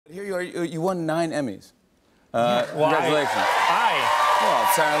Here you are. You won 9 Emmys. Well, Congratulations. Well,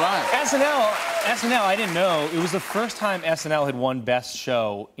 Saturday Night. SNL, I didn't know. It was the first time SNL had won Best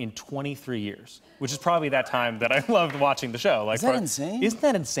Show in 23 years, which is probably that time that I loved watching the show. Like, is that insane? Isn't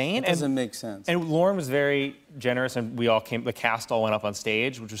that insane? It doesn't make sense. And Lauren was very generous, and we all came, the cast all went up on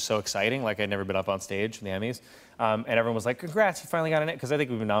stage, which was so exciting. Like, I'd never been up on stage for the Emmys. And everyone was like, congrats, you finally got an Emmy. Because I think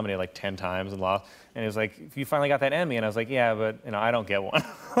we've been nominated like 10 times and lost. And it was like, you finally got that Emmy. And I was like, yeah, but I don't get one.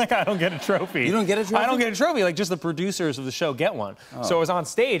 Like, I don't get a trophy. You don't get a trophy? I don't get a trophy. Like, just the producers of the show get one. Oh. So I was on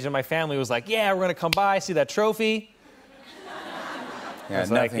stage, and my family was like, yeah, we're going to come by, see that trophy. Yeah, I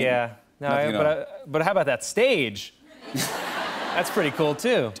was like, yeah. No, but how about that stage? That's pretty cool,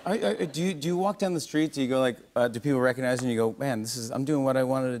 too. Do you walk down the street? Do you go like, do people recognize you and you go, man, I'm doing what I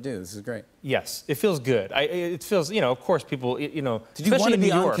wanted to do. This is great. Yes, it feels good. It feels, of course, people, Did you want to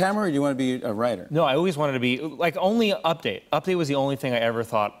be on camera or do you want to be a writer? No, I always wanted to be, like, only Update. Update was the only thing I ever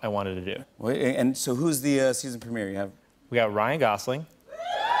thought I wanted to do. Well, and so who's the season premiere you have? We got Ryan Gosling.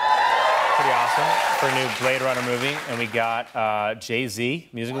 Pretty awesome for a new Blade Runner movie. And we got Jay-Z,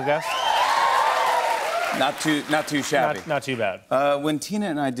 musical guest. Not too shabby. Not too bad. When Tina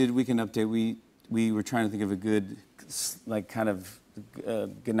and I did Weekend Update, we were trying to think of a good, like, kind of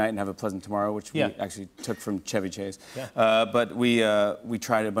good night and have a pleasant tomorrow, which we actually took from Chevy Chase. Yeah. But we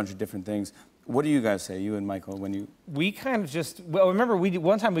tried a bunch of different things. What do you guys say, you and Michael, when you? We kind of just, well, remember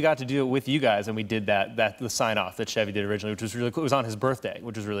one time we got to do it with you guys, and we did the sign off that Chevy did originally, which was really cool. It was on his birthday,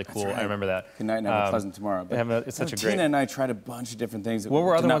 which was really cool. Right. I remember that. Good night and have a pleasant tomorrow. But, it's such a great. Tina and I tried a bunch of different things. What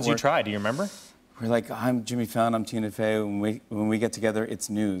were other ones you tried? Do you remember? We're like, I'm Jimmy Fallon, I'm Tina Fey. When we get together, it's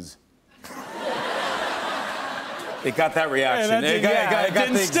news. It got that reaction. It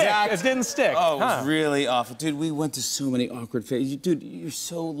didn't stick. Oh, it was really awful. Dude, we went to so many awkward phases. Dude, you're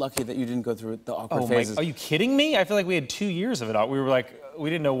so lucky that you didn't go through the awkward phases. Are you kidding me? I feel like we had 2 years of it. We were like,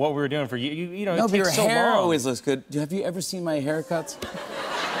 we didn't know what we were doing for you. No, but your hair always looks good. Have you ever seen my haircuts?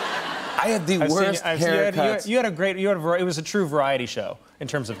 I had the worst haircuts. It was a true variety show in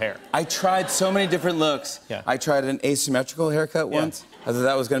terms of hair. I tried so many different looks. Yeah. I tried an asymmetrical hahaircut once. I thought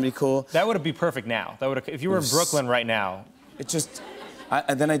that was going to be cool. That would be perfect now. If you were in Brooklyn right now. It just.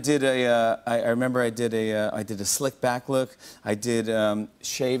 And then I did I remember I did a slick back look. I did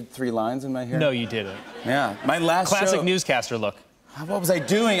shaved 3 lines in my hair. No, you didn't. Yeah. My last classic newscaster look. What was I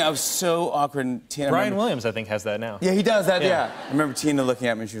doing? I was so awkward. And Tina, Brian Williams, I think, has that now. Yeah, he does that. Yeah. I remember Tina looking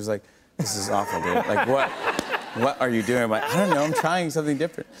at me and she was like, "This is awful, dude. Like, what are you doing?" I'm like, I don't know. I'm trying something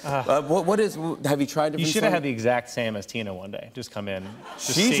different. Have you tried different? You should have had the exact same as Tina one day. Just come in.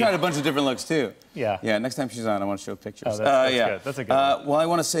 She tried a bunch of different looks too. Yeah. Yeah. Next time she's on, I want to show pictures. Oh, that's good. That's a good one. Well, I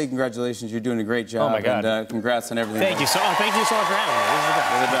want to say congratulations. You're doing a great job. Oh my God. And congrats on everything. Thank you so much for having me. This is the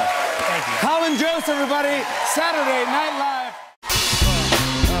best. You're the best. Thank you. Colin Jost, everybody. Saturday Night Live.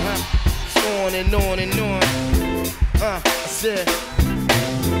 On and on and on. I said,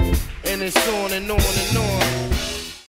 and it's on and on and on.